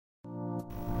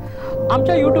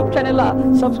आमच्या YouTube चॅनलला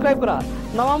subscribe करा।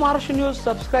 नवा महाराष्ट्र न्यूज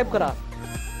सबस्क्राइब करा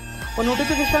व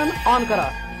नोटिफिकेशन ऑन करा।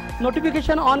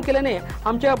 नोटिफिकेशन ऑन केल्याने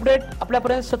आमचे अपडेट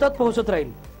आपल्यापर्यंत सतत पोहोचत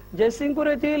राहील। जयसिंगपूर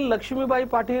येथील लक्ष्मीबाई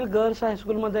पाटील गर्ल्स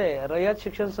हायस्कूलमध्ये रयत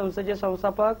शिक्षण संस्थेचे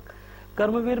संस्थापक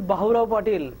कर्मवीर बाहुराव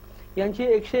पाटील यांची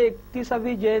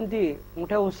 131वी जयंती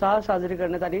मोठ्या उत्साहात साजरी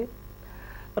करण्यात आली।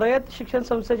 रयत शिक्षण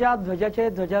संस्थेच्या ध्वजाचे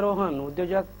ध्वजारोहण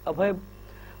उद्योजक अभय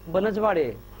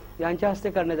बनजवाडे यांच्या हस्ते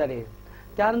करण्यात आले।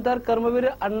 त्यानंतर कर्मवीर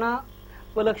अण्णा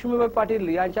व लक्ष्मीबाई पाटील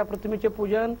यांच्या प्रतिमेचे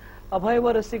पूजन अभय व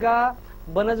रसिका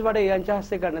बनजवाडे यांच्या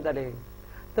हस्ते करण्यात आले।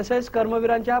 तसेच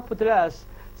कर्मवीरांच्या पुतळ्यास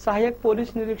सहाय्यक पोलीस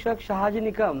निरीक्षक शहाजी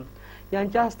निकम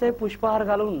यांच्या हस्ते पुष्पहार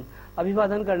घालून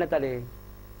अभिवादन करण्यात आले।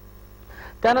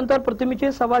 त्यानंतर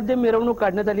प्रतिमेची सवाद्य मिरवणूक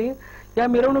काढण्यात आली। या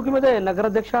मिरवणुकीमध्ये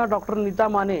नगराध्यक्षा doctor Nita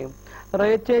Mane,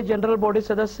 रयतचे general body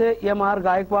सदस्य MR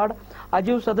गायकवाड,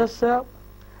 आजीव सदस्य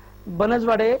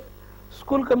बनजवाडे,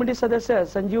 स्कूल कमिटी सदस्य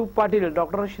संजीव पाटील,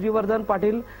 डॉक्टर श्रीवर्धन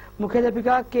पाटील,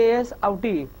 मुख्याध्यापिका KS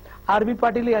आवटी, RB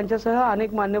पाटील यांच्यासह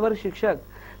अनेक मान्यवर शिक्षक,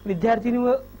 विद्यार्थी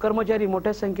व कर्मचारी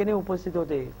मोठ्या संख्येने उपस्थित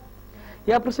होते।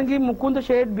 या प्रसंगी मुकुंद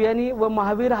शेठ बियानी व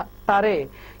महावीर तारे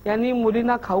यांनी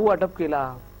मुलींना खाऊ वाटप केला।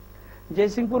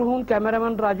 जयसिंगपूरहून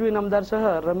कॅमेरामॅन राजू इनामदारसह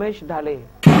रमेश ढाले।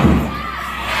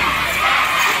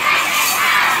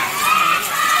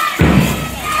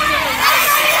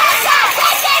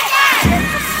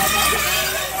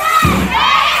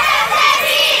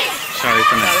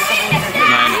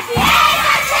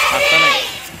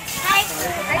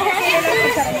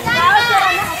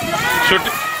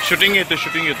 शूटिंग येते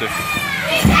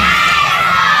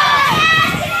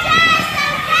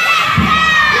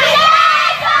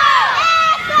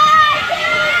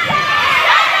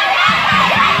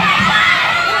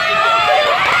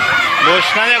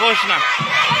घोषणा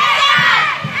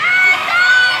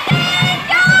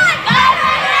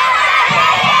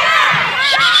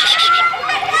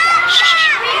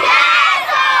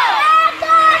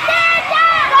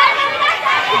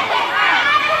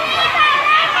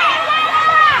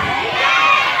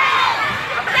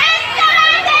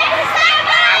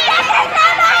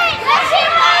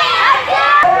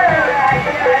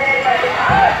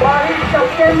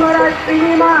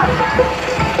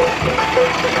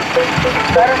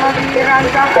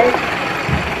कर्मवीरांचा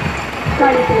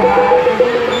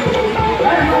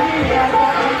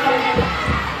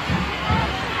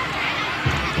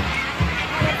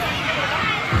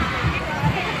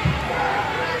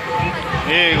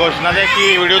हे घोषणा द्या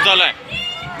की व्हिडिओ चालू आहे।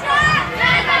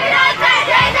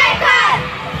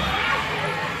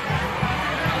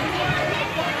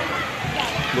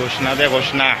 घोषणा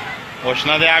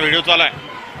द्या व्हिडिओ चालू आहे।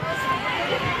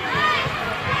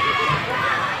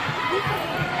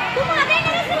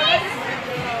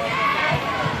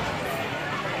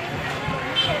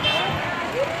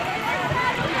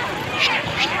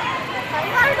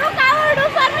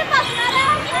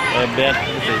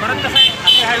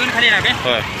 खाली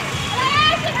होय।